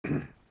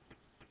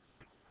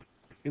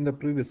In the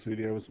previous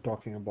video, I was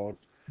talking about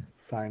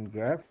sine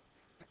graph,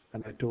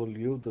 and I told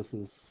you this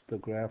is the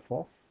graph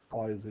of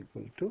y is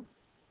equal to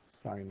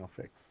sine of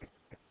x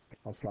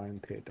or sine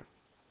theta.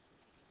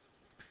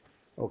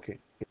 Okay,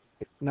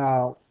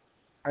 now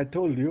I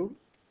told you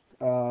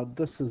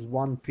this is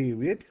one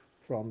period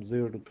from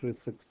 0 to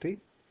 360.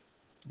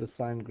 The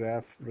sine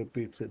graph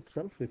repeats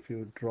itself. If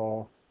you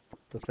draw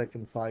the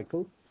second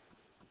cycle,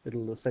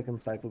 the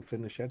second cycle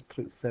finish at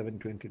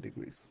 720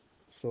 degrees.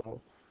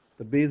 So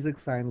the basic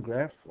sine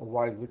graph of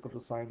y is equal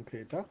to sine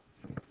theta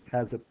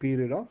has a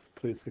period of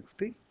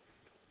 360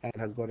 and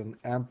has got an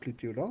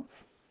amplitude of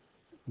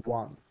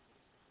 1.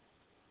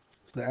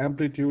 So the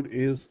amplitude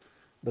is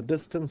the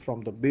distance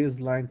from the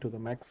baseline to the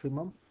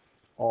maximum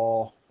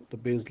or the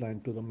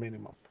baseline to the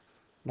minimum.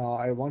 Now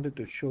I wanted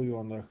to show you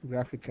on the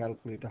graphic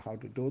calculator how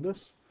to do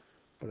this,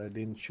 but I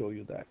didn't show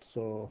you that.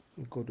 So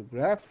you go to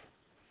graph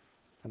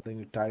and then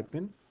you type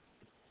in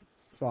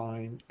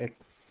sine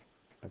x,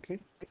 okay,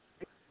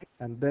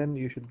 and then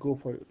you should go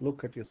for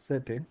look at your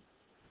setting,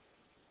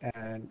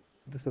 and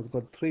this has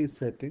got three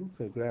settings.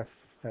 So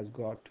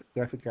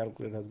graphic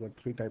calculator has got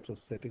three types of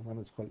setting. One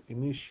is called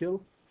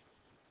initial,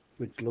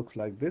 which looks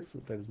like this,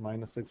 that is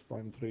minus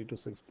 6.3 to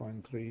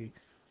 6.3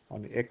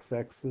 on the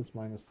x-axis,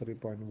 minus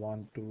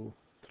 3.1 to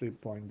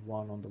 3.1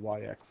 on the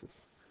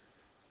y-axis.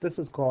 This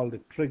is called the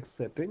trig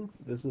settings.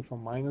 This is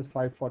from minus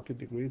 540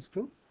 degrees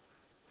to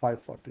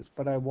 540s,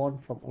 but I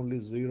want from only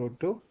 0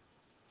 to,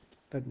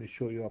 let me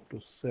show you, up to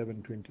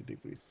 720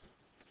 degrees,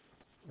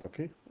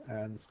 okay,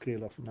 and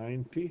scale of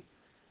 90,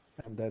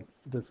 and that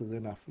this is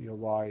enough. Your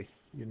y,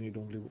 you need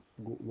only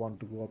want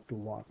to go up to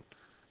 1,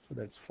 so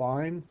that's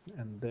fine,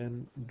 and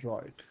then draw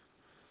it.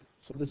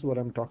 So this is what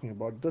I'm talking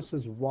about. This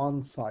is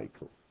one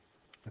cycle,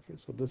 okay,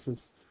 so this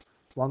is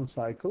one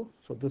cycle.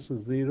 So this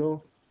is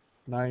 0,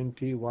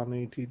 90,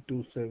 180,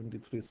 270,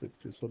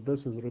 360. So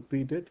this is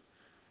repeated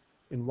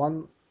in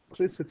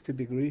 360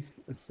 degree.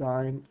 A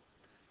sine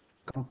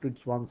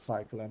completes one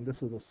cycle, and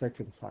this is the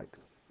second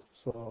cycle.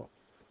 So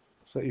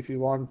if you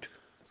want,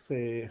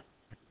 say,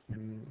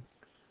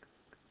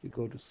 you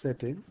go to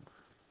setting,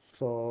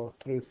 so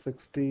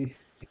 360,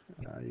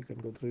 you can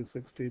go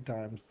 360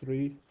 times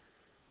 3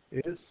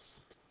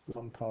 is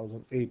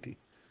 1080.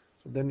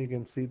 So then you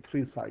can see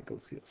three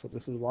cycles here. So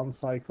this is one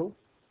cycle,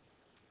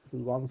 this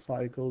is one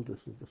cycle,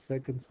 this is the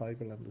second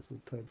cycle, and this is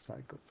the third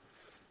cycle.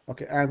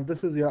 Okay, and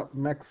this is your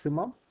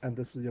maximum and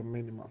this is your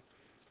minimum.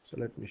 So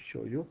let me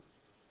show you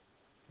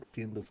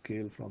in the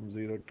scale from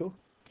 0 to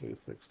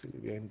 360.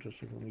 We are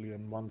interested only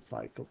in one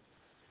cycle.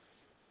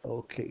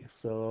 Okay,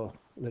 so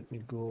let me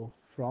go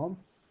from,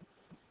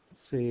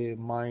 say,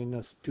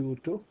 minus 2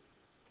 to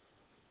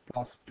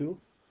plus 2,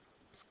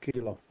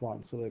 scale of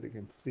 1, so that you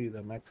can see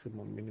the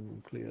maximum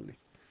minimum clearly.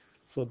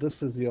 So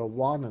this is your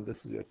 1 and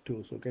this is your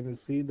 2. So can you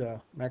see the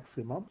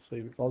maximum? So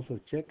you also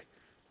check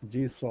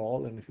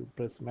GSOL, and if you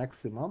press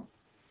maximum,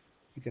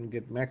 you can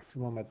get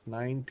maximum at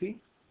 90.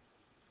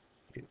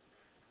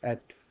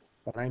 At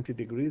 90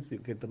 degrees, you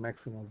get the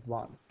maximum of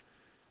 1.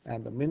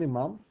 And the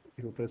minimum,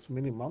 if you press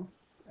minimum,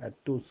 at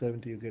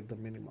 270, you get the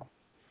minimum.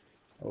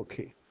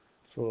 Okay,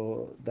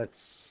 so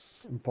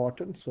that's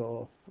important.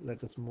 So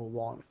let us move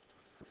on.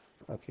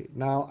 Okay,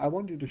 now I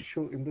want you to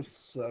show in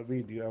this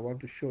video, I want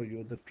to show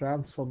you the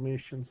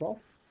transformations of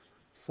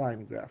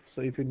sine graph.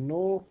 So if you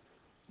know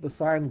the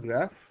sine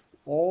graph,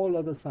 all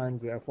other sine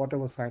graph,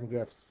 whatever sine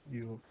graphs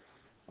you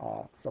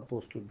are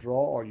supposed to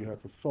draw or you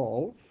have to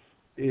solve,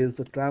 is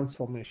the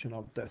transformation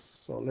of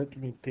this. So let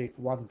me take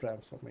one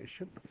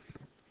transformation.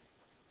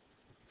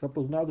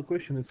 Suppose now the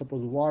question is,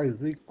 suppose y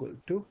is equal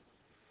to,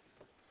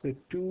 say,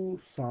 2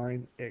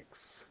 sine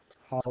x.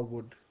 How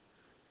would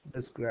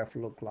this graph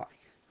look like?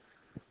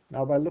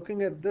 Now by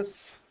looking at this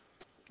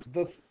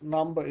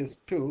number is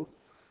 2.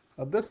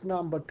 This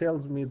number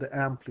tells me the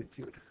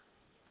amplitude.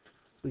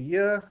 So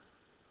here,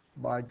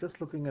 by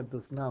just looking at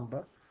this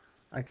number,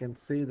 I can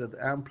say that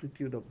the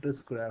amplitude of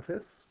this graph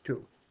is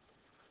 2.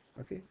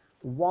 Okay,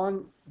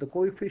 1, the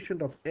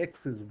coefficient of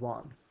x is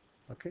 1.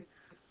 Okay,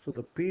 so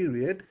the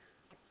period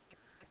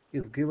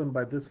is given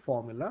by this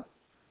formula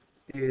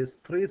is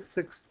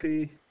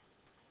 360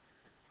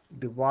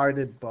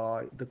 divided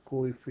by the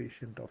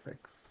coefficient of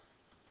x.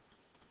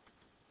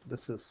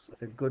 This is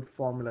a good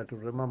formula to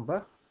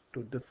remember.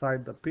 To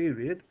decide the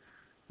period,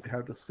 we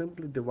have to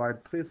simply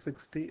divide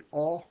 360,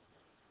 or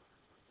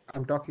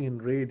I'm talking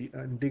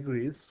in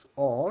degrees,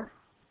 or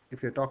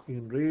if you're talking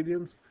in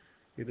radians,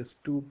 it is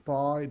 2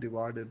 pi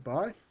divided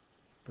by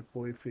the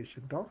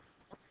coefficient of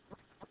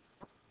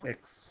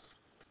x.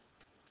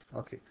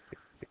 Okay,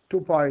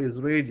 2 pi is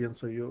radian,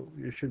 so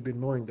you should be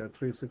knowing that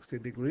 360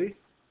 degree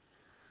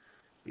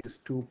is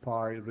 2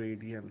 pi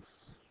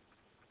radians,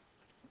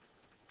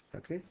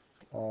 okay,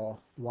 or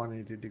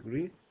 180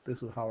 degree.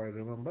 This is how I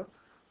remember.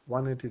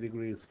 180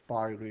 degree is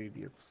pi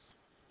radians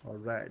or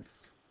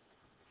rads.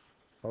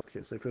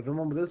 Okay, so if you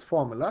remember this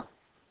formula,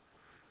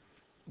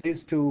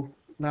 these two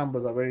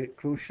numbers are very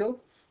crucial.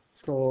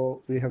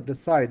 So we have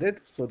decided,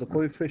 so the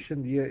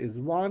coefficient here is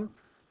 1,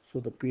 so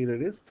the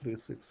period is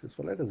 360.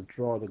 So let us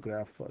draw the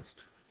graph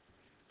first.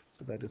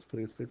 So that is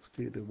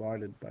 360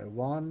 divided by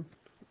 1,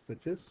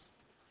 which is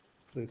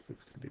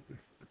 360 degree.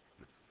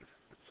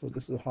 So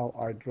this is how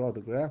I draw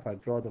the graph. I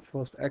draw the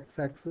first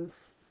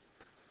x-axis.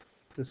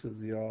 This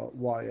is your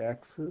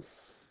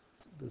y-axis.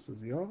 This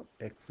is your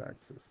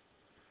x-axis.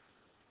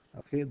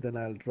 Okay, then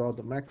I'll draw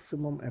the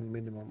maximum and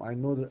minimum. I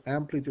know the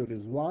amplitude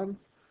is 1,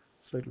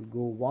 so it will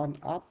go 1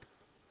 up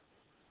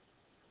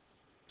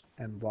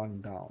and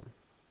 1 down.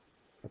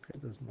 Okay,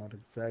 this is not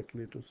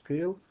exactly to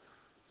scale,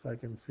 so I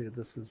can say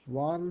this is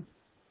 1,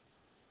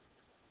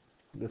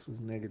 this is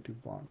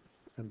 -1,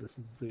 and this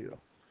is 0.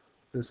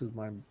 This is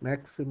my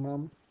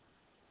maximum.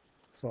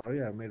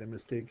 Sorry, I made a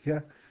mistake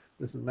here.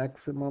 This is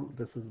maximum,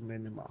 this is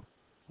minimum.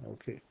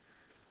 Okay,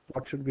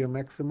 what should be a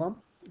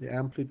maximum? The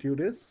amplitude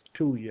is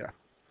 2 here.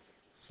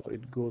 So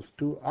it goes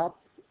 2 up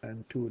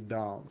and 2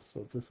 down.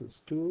 So this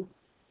is 2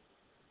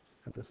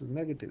 and this is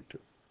 -2.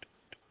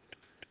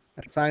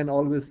 And sine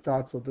always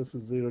starts, so this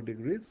is 0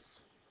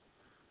 degrees.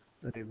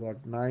 Then you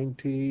got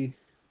 90,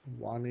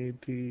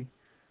 180,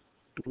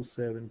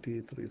 270,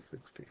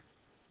 360.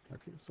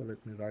 Okay, so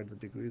let me write the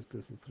degrees.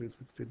 This is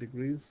 360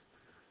 degrees.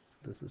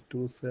 This is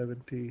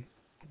 270.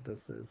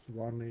 This is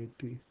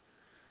 180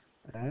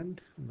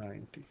 and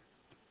 90.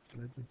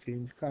 Let me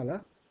change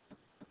color.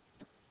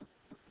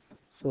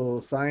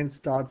 So sine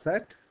starts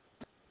at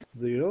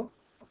 0,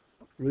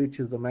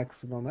 reaches the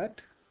maximum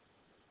at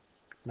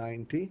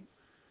 90,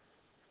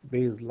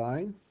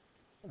 baseline.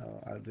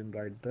 I didn't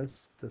write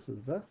this. This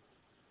is the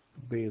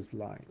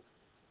baseline.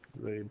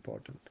 Very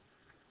important.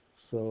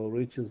 So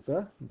reaches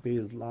the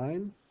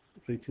baseline,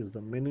 reaches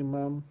the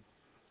minimum,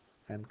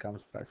 and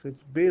comes back. So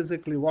it's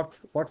basically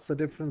what's the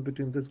difference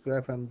between this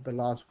graph and the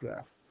last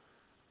graph?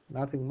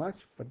 Nothing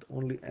much, but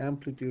only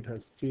amplitude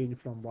has changed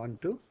from 1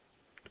 to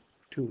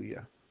 2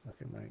 here.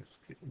 Okay, my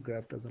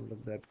graph doesn't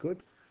look that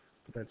good,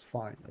 but that's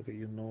fine. Okay,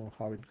 you know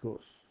how it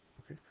goes.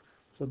 Okay,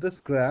 so this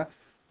graph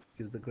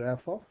is the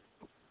graph of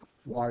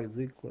y is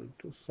equal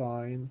to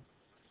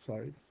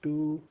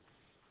 2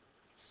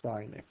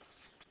 sine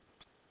x.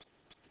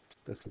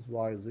 This is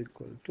y is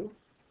equal to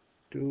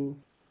 2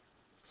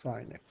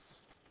 sine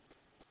x.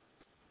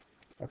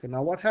 Okay,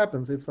 now what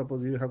happens if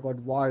suppose you have got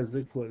y is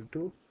equal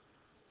to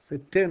say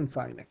 10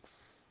 sine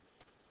x?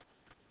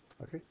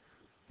 Okay,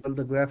 will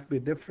the graph be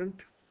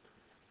different?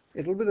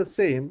 It will be the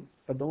same,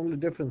 but the only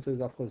difference is,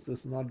 of course, this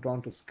is not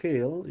drawn to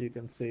scale. You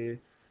can say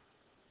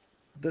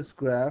this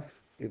graph,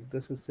 if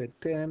this is say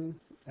 10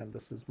 and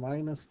this is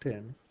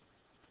 -10,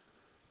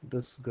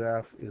 this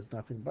graph is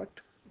nothing but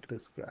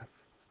this graph.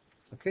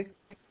 Okay,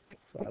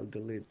 so I'll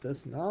delete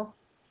this now.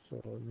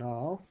 So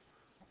now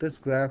this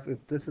graph,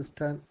 if this is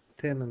 10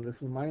 and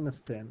this is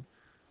 -10,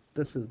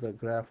 this is the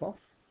graph of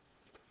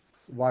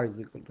y is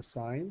equal to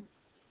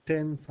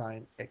 10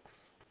 sine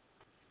x.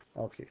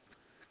 Okay,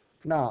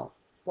 now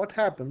what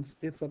happens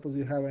if suppose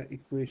you have an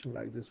equation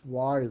like this,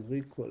 y is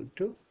equal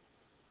to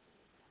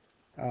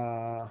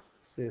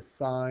say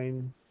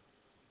sine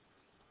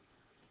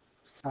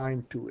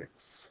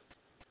 2x.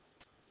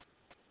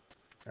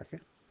 Okay,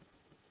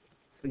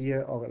 so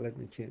here, okay, let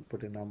me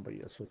put a number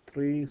here. So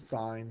 3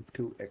 sine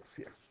 2x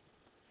here.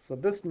 So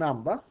this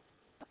number,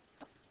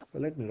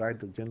 well, let me write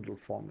the general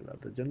formula.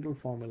 The general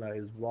formula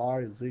is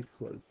y is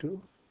equal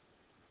to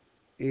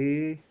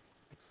a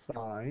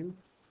sine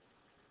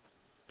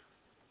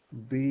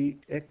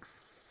bx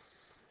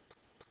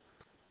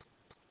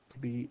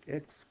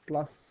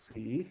plus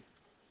c.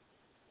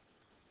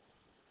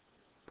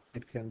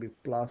 It can be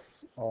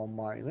plus or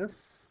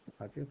minus.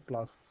 Okay,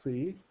 plus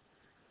c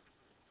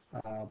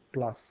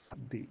plus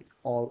d.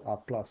 All are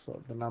plus, or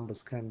the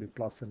numbers can be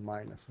plus and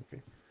minus.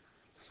 Okay,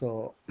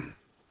 so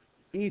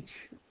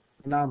each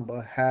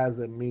number has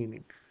a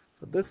meaning.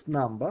 So this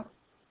number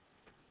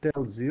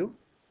tells you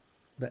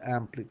the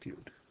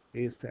amplitude.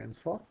 A stands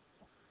for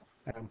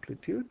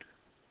amplitude.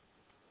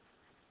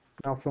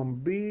 Now from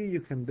B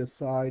you can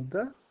decide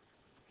the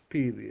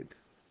period.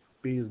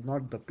 B is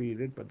not the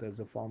period, but there's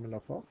a formula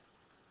for.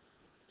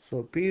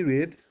 So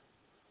period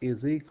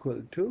is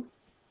equal to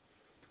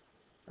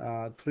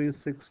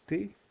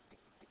 360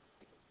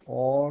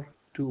 or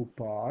 2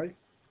 pi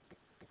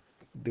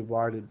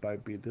divided by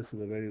B. This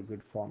is a very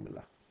good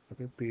formula.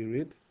 Okay,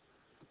 period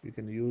you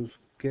can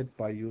get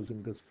by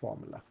using this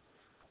formula.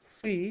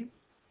 C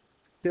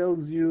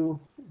tells you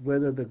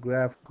whether the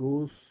graph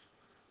goes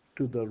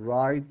to the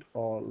right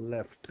or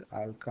left.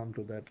 I'll come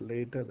to that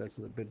later. That's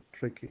a bit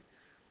tricky.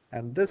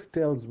 And this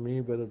tells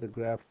me whether the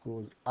graph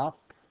goes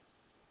up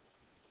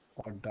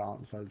or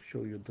down. So I'll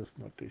show you this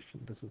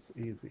notation. This is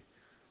easy.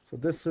 So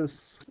this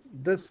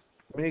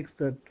makes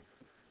that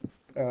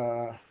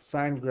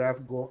sine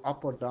graph go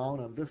up or down,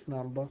 and this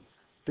number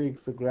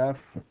takes the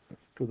graph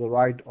to the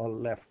right or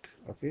left.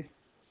 Okay,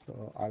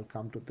 so I'll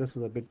come to this.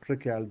 Is a bit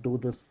tricky. I'll do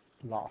this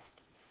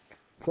last.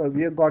 So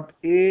we have got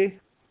A.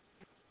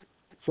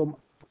 So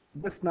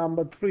this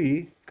number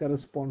 3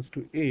 corresponds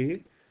to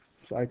A.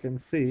 So I can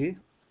say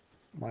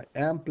my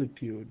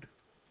amplitude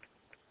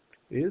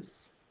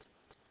is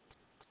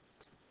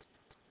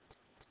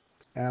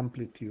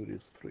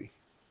 3.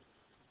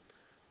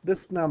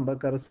 this number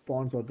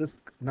corresponds, or this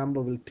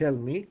number will tell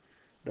me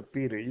the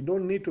period. You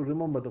don't need to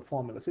remember the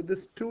formula. See,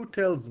 this 2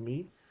 tells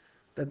me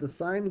that the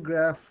sine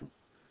graph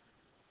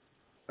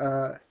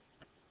uh,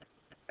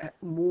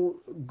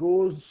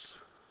 goes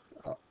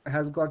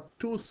has got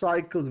 2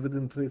 cycles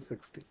within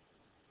 360.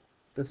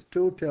 This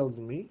 2 tells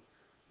me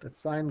that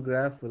sine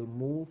graph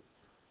will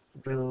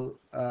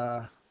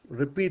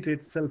repeat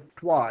itself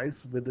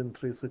twice within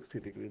 360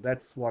 degrees.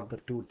 That's what the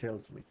 2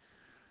 tells me.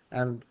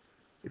 And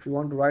if you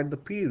want to write the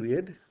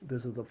period,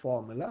 this is the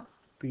formula.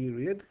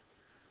 Period,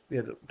 we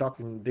are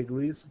talking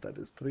degrees, that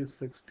is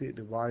 360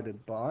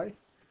 divided by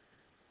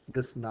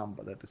this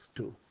number, that is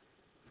 2.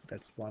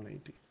 That's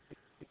 180.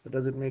 So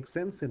does it make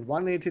sense? In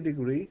 180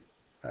 degree,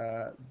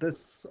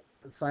 this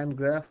sine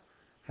graph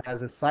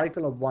has a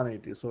cycle of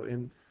 180. So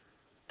in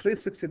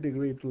 360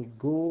 degree, it will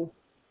go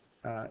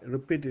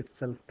repeat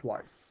itself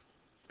twice.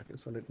 Okay,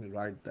 so let me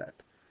write that.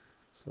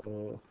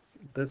 So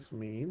this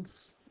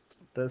means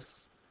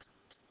this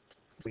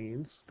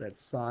means that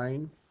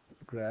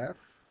graph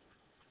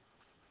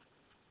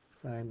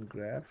sine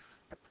graph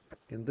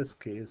in this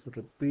case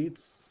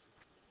repeats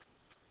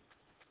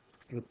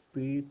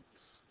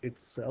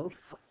itself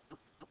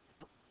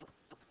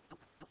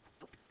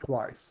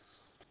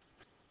twice.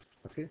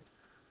 Okay,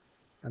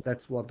 and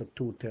that's what the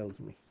 2 tells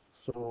me.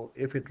 So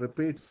if it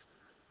repeats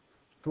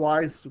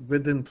twice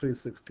within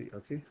 360,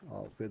 okay,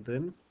 or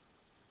within,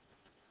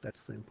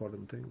 that's the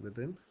important thing,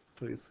 within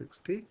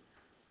 360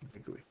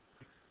 degree.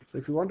 So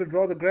if you want to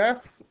draw the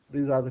graph,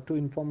 these are the 2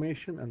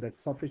 information, and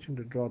that's sufficient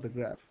to draw the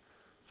graph.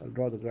 So I'll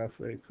draw the graph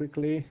very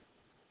quickly.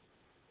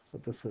 So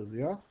this is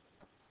your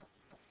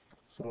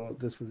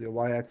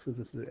y-axis,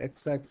 this is your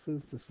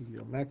x-axis, this is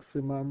your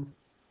maximum,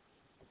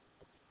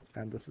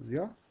 and this is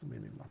your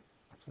minimum.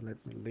 So let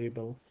me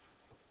label,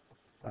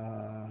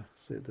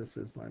 say this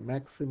is my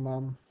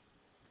maximum,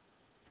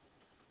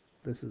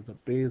 this is the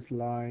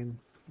baseline,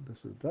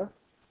 this is the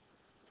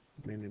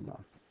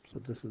minimum. So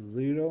this is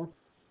 0.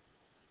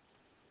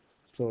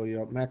 So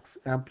your max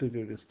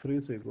amplitude is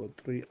 3, so you go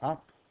 3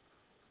 up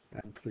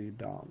and 3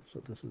 down. So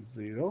this is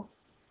 0.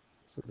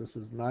 So this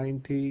is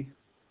 90,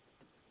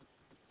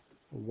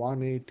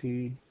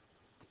 180.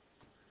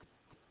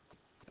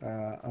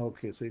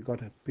 Okay, so you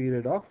got a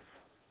period of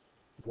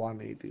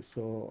 180.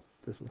 So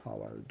this is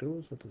how I'll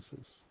do. So this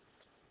is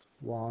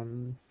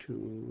 1,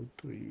 2,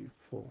 3,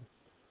 4.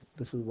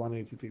 This is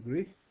 180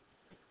 degree.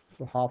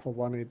 So half of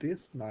 180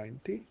 is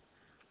 90.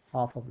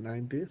 Half of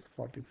 90 is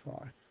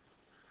 45.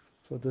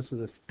 So this is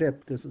a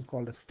step. This is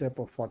called a step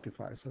of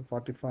 45. So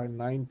 45,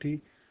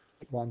 90,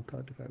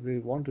 135. We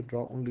want to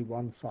draw only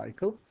one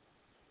cycle.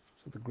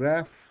 So the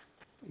graph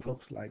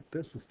looks like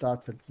this. It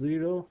starts at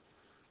 0.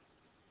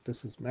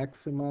 This is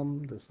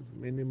maximum. This is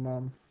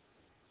minimum.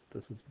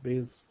 This is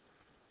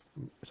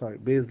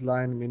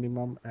baseline,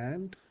 minimum,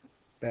 and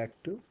back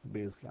to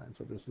baseline.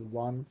 So this is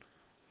one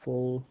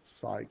full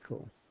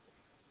cycle.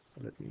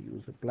 So let me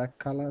use a black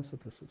color. So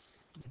this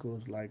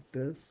goes like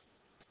this.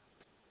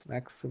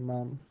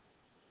 Maximum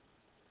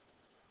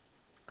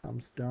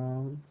comes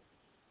down,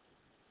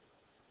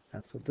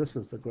 and so this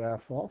is the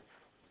graph of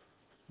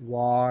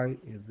y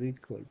is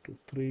equal to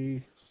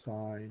 3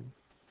 sine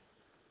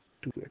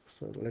 2x.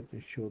 So let me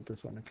show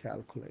this on a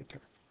calculator.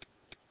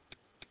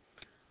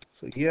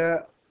 So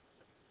here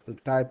we'll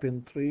type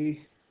in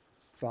 3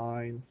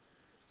 sine,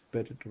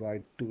 better to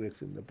write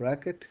 2x in the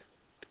bracket.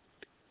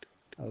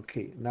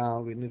 Okay, now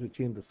we need to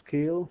change the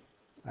scale.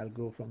 I'll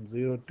go from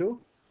 0 to,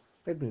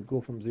 let me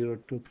go from 0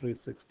 to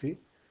 360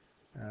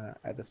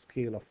 at a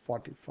scale of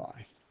 45.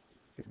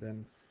 Okay,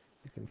 then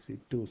you can see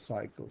 2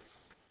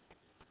 cycles.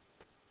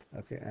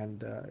 Okay,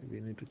 and we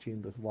need to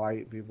change this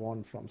y we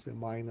want from, say,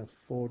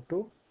 -4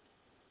 to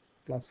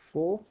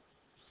 +4,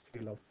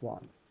 scale of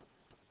 1.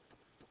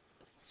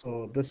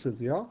 So this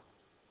is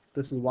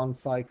one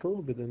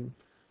cycle within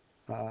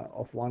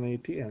of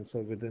 180, and so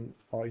within,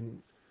 or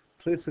in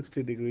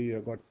 360 degree,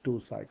 you've got 2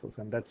 cycles,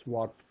 and that's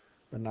what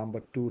the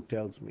number 2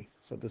 tells me.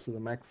 So this is the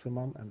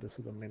maximum and this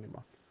is the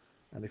minimum.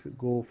 And if you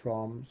go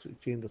from, so you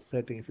change the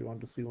setting, if you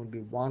want to see only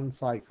one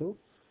cycle,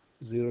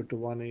 0 to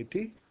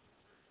 180,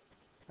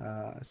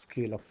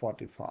 scale of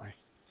 45.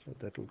 So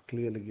that will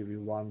clearly give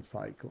you one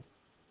cycle.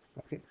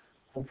 Okay,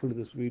 hopefully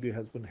this video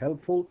has been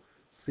helpful.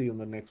 See you in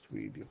the next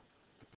video.